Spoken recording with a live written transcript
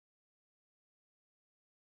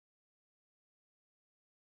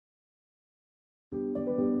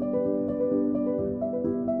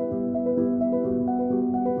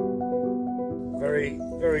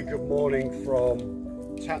Very good morning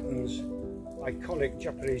from Tatton's iconic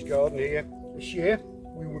Japanese garden here. This year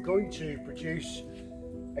we were going to produce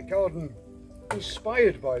a garden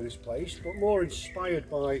inspired by this place, but more inspired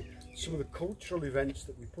by some of the cultural events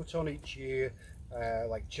that we put on each year,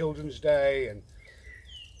 like Children's Day and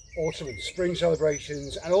autumn and spring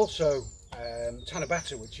celebrations, and also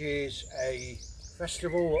Tanabata, which is a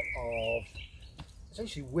festival of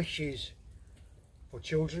essentially wishes for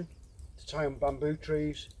children to tie on bamboo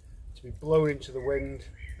trees, to be blown into the wind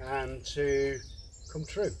and to come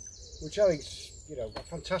true, which I think is, you know, a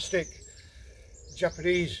fantastic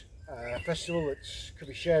Japanese festival that could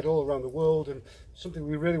be shared all around the world, and something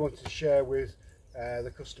we really wanted to share with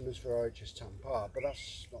the customers for RHS Tatton Park, but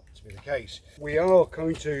that's not to be the case. We are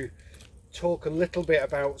going to talk a little bit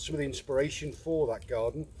about some of the inspiration for that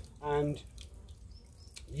garden, and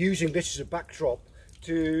using this as a backdrop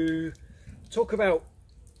to talk about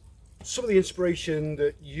some of the inspiration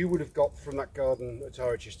that you would have got from that garden at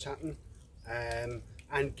RHS Tatton,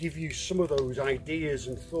 and give you some of those ideas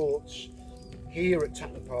and thoughts here at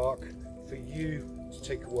Tatton Park for you to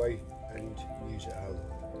take away and use at home.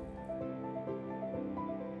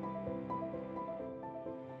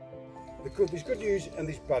 There's good news and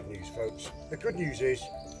there's bad news, folks. The good news is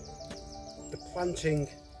the planting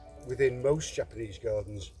within most Japanese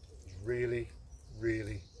gardens is really,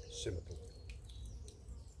 really simple.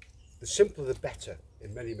 The simpler the better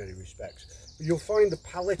in many, many respects. But you'll find the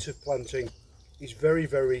palette of planting is very,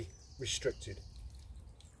 very restricted.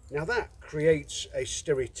 Now that creates a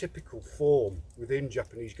stereotypical form within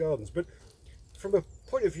Japanese gardens, but from a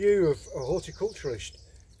point of view of a horticulturalist,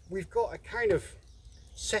 we've got a kind of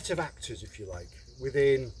set of actors, if you like,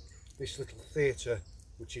 within this little theatre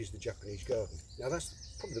which is the Japanese garden. Now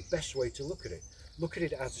that's probably the best way to look at it. Look at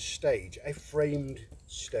it as a stage, a framed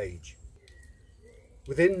stage.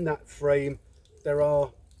 Within that frame there are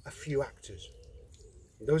a few actors.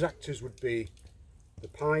 And those actors would be the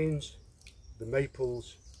pines, the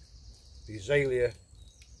maples, the azalea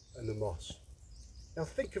and the moss. Now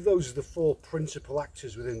think of those as the four principal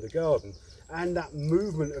actors within the garden, and that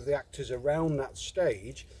movement of the actors around that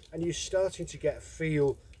stage, and you're starting to get a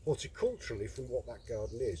feel horticulturally from what that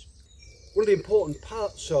garden is. One of the important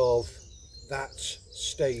parts of that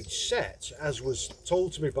stage set, as was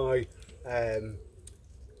told to me by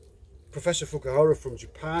Professor Fukuhara from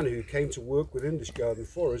Japan, who came to work within this garden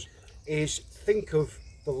for us, is think of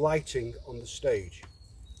the lighting on the stage.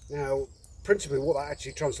 Now, principally what that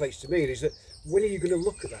actually translates to mean is that when are you going to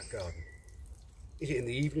look at that garden? Is it in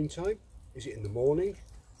the evening time? Is it in the morning?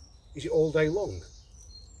 Is it all day long?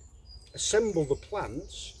 Assemble the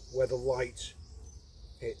plants where the light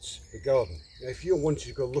hits the garden. Now, if you're wanting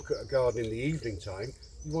to go look at a garden in the evening time,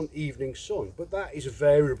 you want evening sun, but that is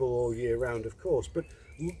variable all year round, of course. But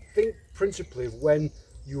think principally of when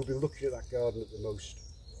you will be looking at that garden at the most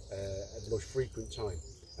frequent time,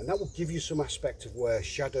 and that will give you some aspect of where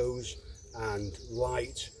shadows and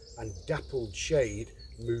light and dappled shade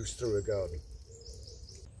moves through a garden.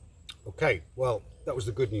 Okay, well, that was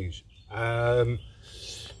the good news. The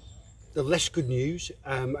less good news,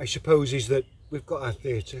 I suppose, is that we've got our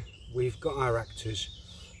theatre, we've got our actors.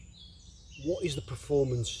 What is the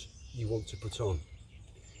performance you want to put on?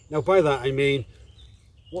 Now by that I mean,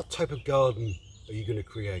 what type of garden are you going to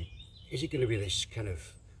create? Is it going to be this kind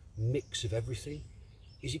of mix of everything?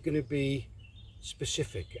 Is it going to be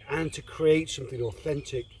specific? And to create something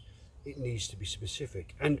authentic, it needs to be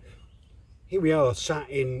specific. And here we are sat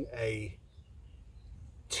in a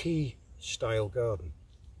tea style garden.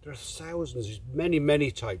 There are thousands, there's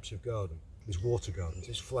many types of garden. There's water gardens,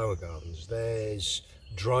 there's flower gardens, there's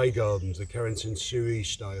dry gardens, the Karen Sensui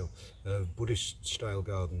style, Buddhist style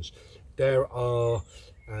gardens. There are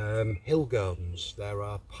hill gardens, there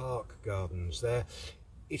are park gardens.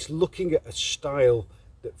 It's looking at a style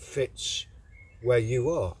that fits where you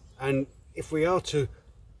are. And if we are to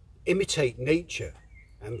imitate nature,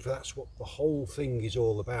 and that's what the whole thing is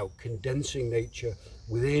all about, condensing nature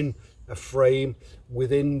within a frame,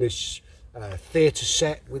 within this theatre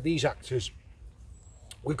set with these actors,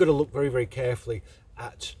 we've got to look very, very carefully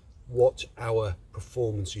at what our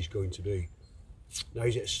performance is going to be. Now,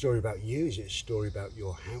 is it a story about you? Is it a story about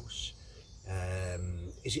your house?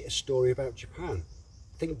 Is it a story about Japan?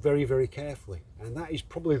 Think very, very carefully. And that is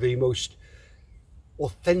probably the most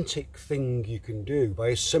authentic thing you can do, by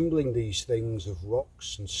assembling these things of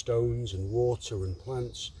rocks and stones and water and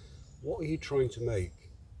plants. What are you trying to make?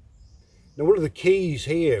 Now, one of the keys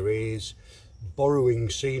here is borrowing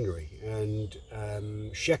scenery, and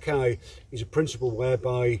Shekai is a principle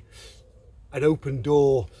whereby an open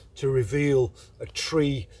door to reveal a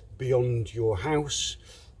tree beyond your house,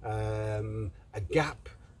 a gap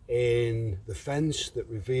in the fence that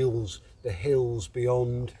reveals the hills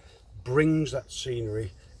beyond, brings that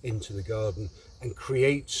scenery into the garden and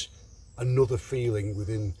creates another feeling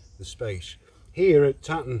within the space. Here at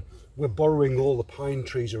Tatton, we're borrowing all the pine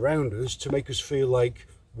trees around us to make us feel like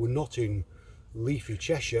we're not in leafy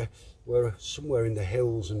Cheshire, we're somewhere in the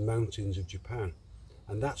hills and mountains of Japan.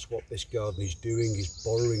 And that's what this garden is doing, is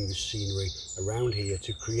borrowing the scenery around here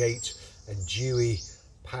to create a dewy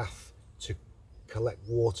path to collect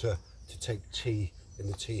water, to take tea in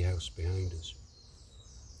the tea house behind us.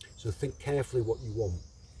 So think carefully what you want,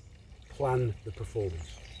 plan the performance.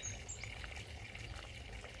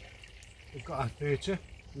 We've got our theatre,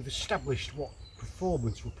 we've established what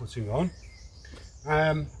performance we're putting on,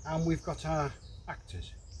 and we've got our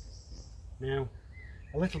actors. Now,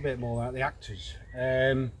 a little bit more about the actors.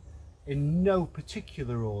 In no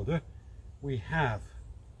particular order, we have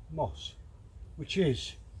moss, which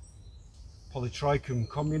is Polytrichum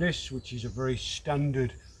communis, which is a very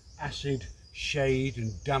standard acid, shade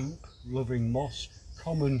and damp loving moss,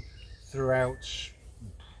 common throughout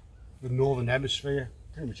the northern hemisphere,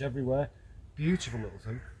 pretty much everywhere. Beautiful little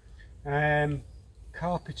thing.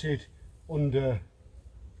 Carpeted under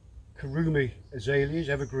Kurumi azaleas,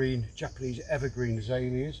 evergreen, Japanese evergreen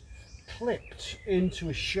azaleas, clipped into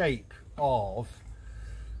a shape of,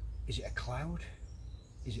 is it a cloud?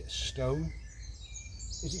 Is it a stone?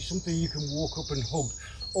 Is it something you can walk up and hug?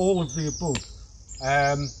 All of the above.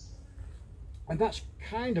 And that's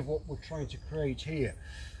kind of what we're trying to create here.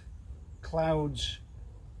 Clouds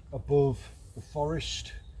above the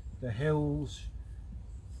forest, the hills.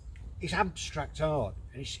 It's abstract art,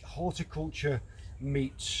 and it's horticulture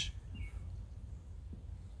meets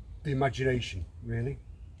the imagination, really.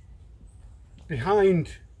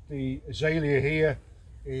 Behind the azalea here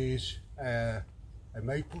is a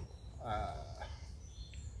maple,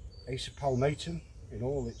 Acer palmatum, in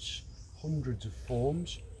all its hundreds of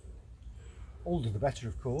forms. Older the better,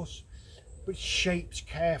 of course, but shaped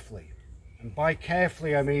carefully. And by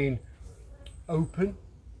carefully I mean open,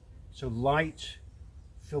 so light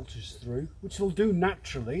filters through, which it'll do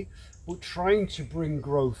naturally, but trying to bring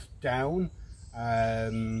growth down,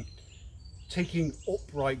 taking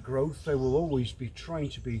upright growth. They will always be trying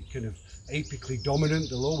to be kind of apically dominant,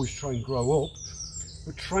 they'll always try and grow up,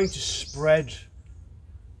 but trying to spread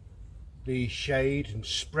the shade and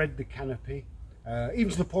spread the canopy,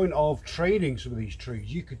 even to the point of training some of these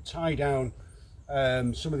trees. You could tie down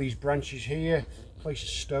some of these branches here, place a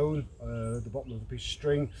stone at the bottom of a piece of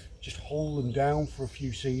string, just hold them down for a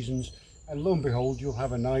few seasons, and lo and behold, you'll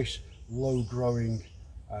have a nice low growing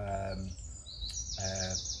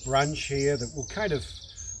branch here that will kind of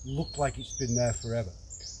look like it's been there forever.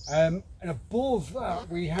 And above that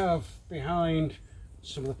we have behind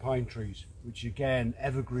some of the pine trees, which again,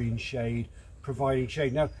 evergreen shade, providing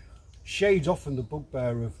shade. Now, shade's often the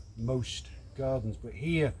bugbear of most gardens, but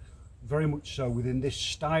here very much so within this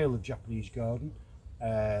style of Japanese garden.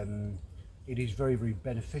 It is very, very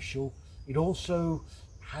beneficial. It also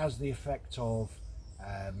has the effect of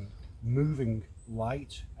moving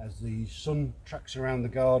light as the sun tracks around the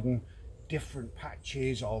garden. Different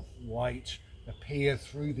patches of light appear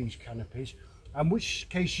through these canopies, in which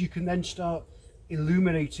case you can then start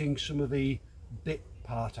illuminating some of the bit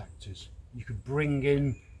part actors. You could bring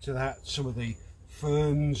in to that some of the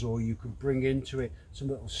ferns, or you could bring into it some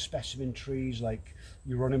little specimen trees like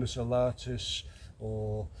Euronymous alatus,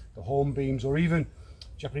 or the hornbeams, or even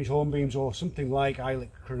Japanese hornbeams, or something like Ilex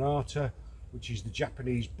crenata, which is the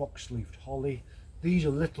Japanese box-leafed holly. These are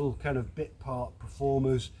little kind of bit part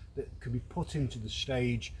performers that can be put into the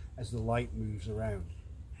stage as the light moves around.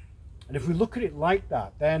 And if we look at it like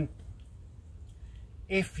that, then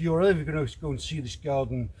if you're ever going to go and see this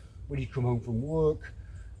garden when you come home from work,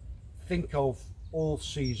 think of all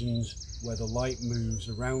seasons where the light moves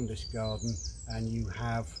around this garden, and you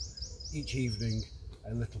have each evening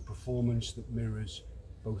a little performance that mirrors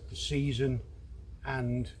both the season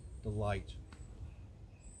and the light.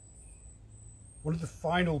 One of the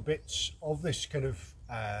final bits of this kind of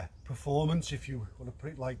performance, if you want to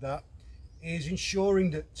put it like that, is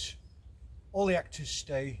ensuring that all the actors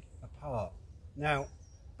stay apart. Now,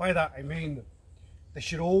 by that I mean that there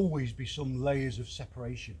should always be some layers of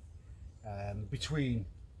separation between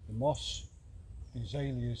the moss, the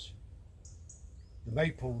azaleas, the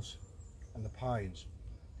maples and the pines.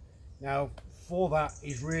 Now, for that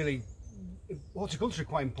is really, horticulture is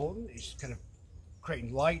quite important. It's kind of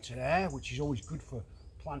creating light and air, which is always good for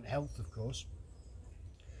plant health, of course.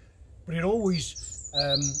 But it always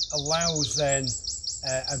allows then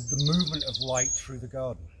the movement of light through the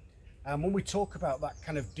garden. And when we talk about that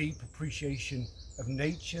kind of deep appreciation of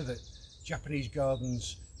nature that Japanese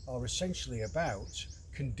gardens are essentially about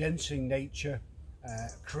condensing nature,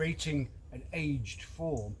 creating an aged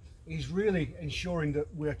form, is really ensuring that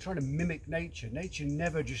we're trying to mimic nature. Nature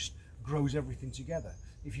never just grows everything together.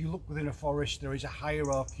 If you look within a forest, there is a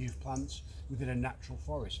hierarchy of plants within a natural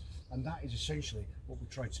forest, and that is essentially what we're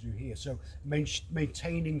trying to do here. So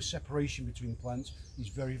maintaining separation between plants is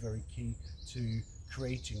very, very key to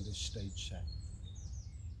creating this stage set.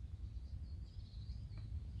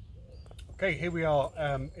 Okay, here we are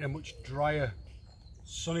in a much drier,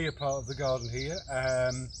 sunnier part of the garden here.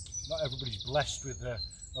 Not everybody's blessed with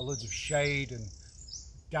loads of shade and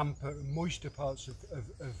damper, moister parts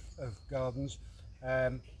of gardens.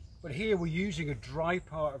 But here we're using a dry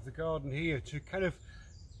part of the garden here to kind of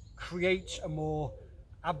create a more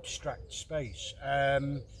abstract space.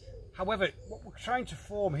 However, what we're trying to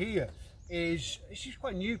form here is, this is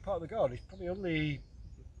quite a new part of the garden. It's probably only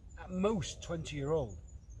at most 20-year-old.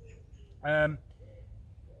 But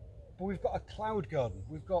we've got a cloud garden.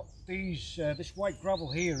 We've got these, this white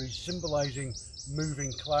gravel here is symbolising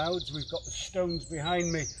moving clouds. We've got the stones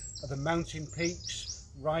behind me are the mountain peaks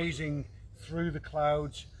rising through the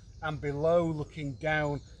clouds, and below, looking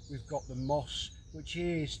down, we've got the moss, which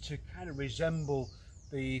is to kind of resemble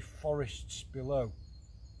the forests below.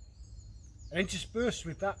 And interspersed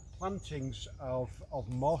with that, plantings of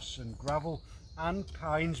moss and gravel and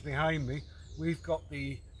pines behind me, we've got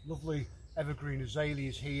the lovely evergreen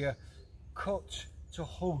azaleas here, cut to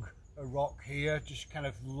hug a rock here, just kind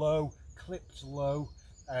of low, clipped low,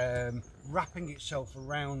 wrapping itself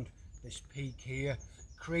around this peak here,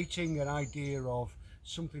 creating an idea of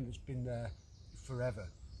something that's been there forever.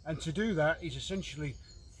 And to do that is essentially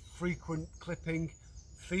frequent clipping,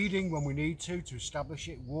 feeding when we need to establish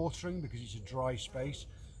it, watering because it's a dry space,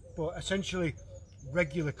 but essentially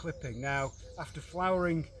regular clipping. Now, after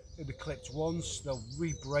flowering, it'll be clipped once, they'll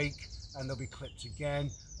re-break and they'll be clipped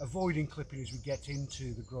again, avoiding clipping as we get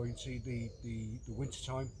into the growing season, the winter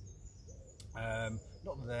time.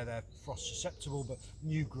 Not that they're frost susceptible, but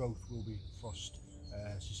new growth will be frost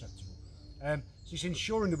susceptible. So it's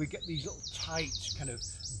ensuring that we get these little tight kind of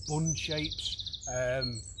bun shapes.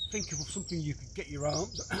 Think of something you could get your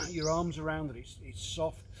arms around, that it's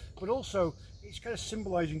soft, but also it's kind of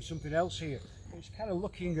symbolising something else here. It's kind of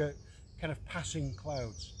looking at kind of passing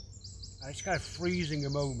clouds, and it's kind of freezing a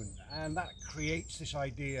moment, and that creates this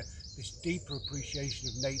idea, this deeper appreciation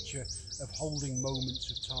of nature, of holding moments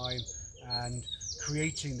of time and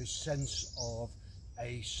creating this sense of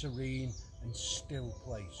a serene and still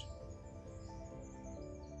place.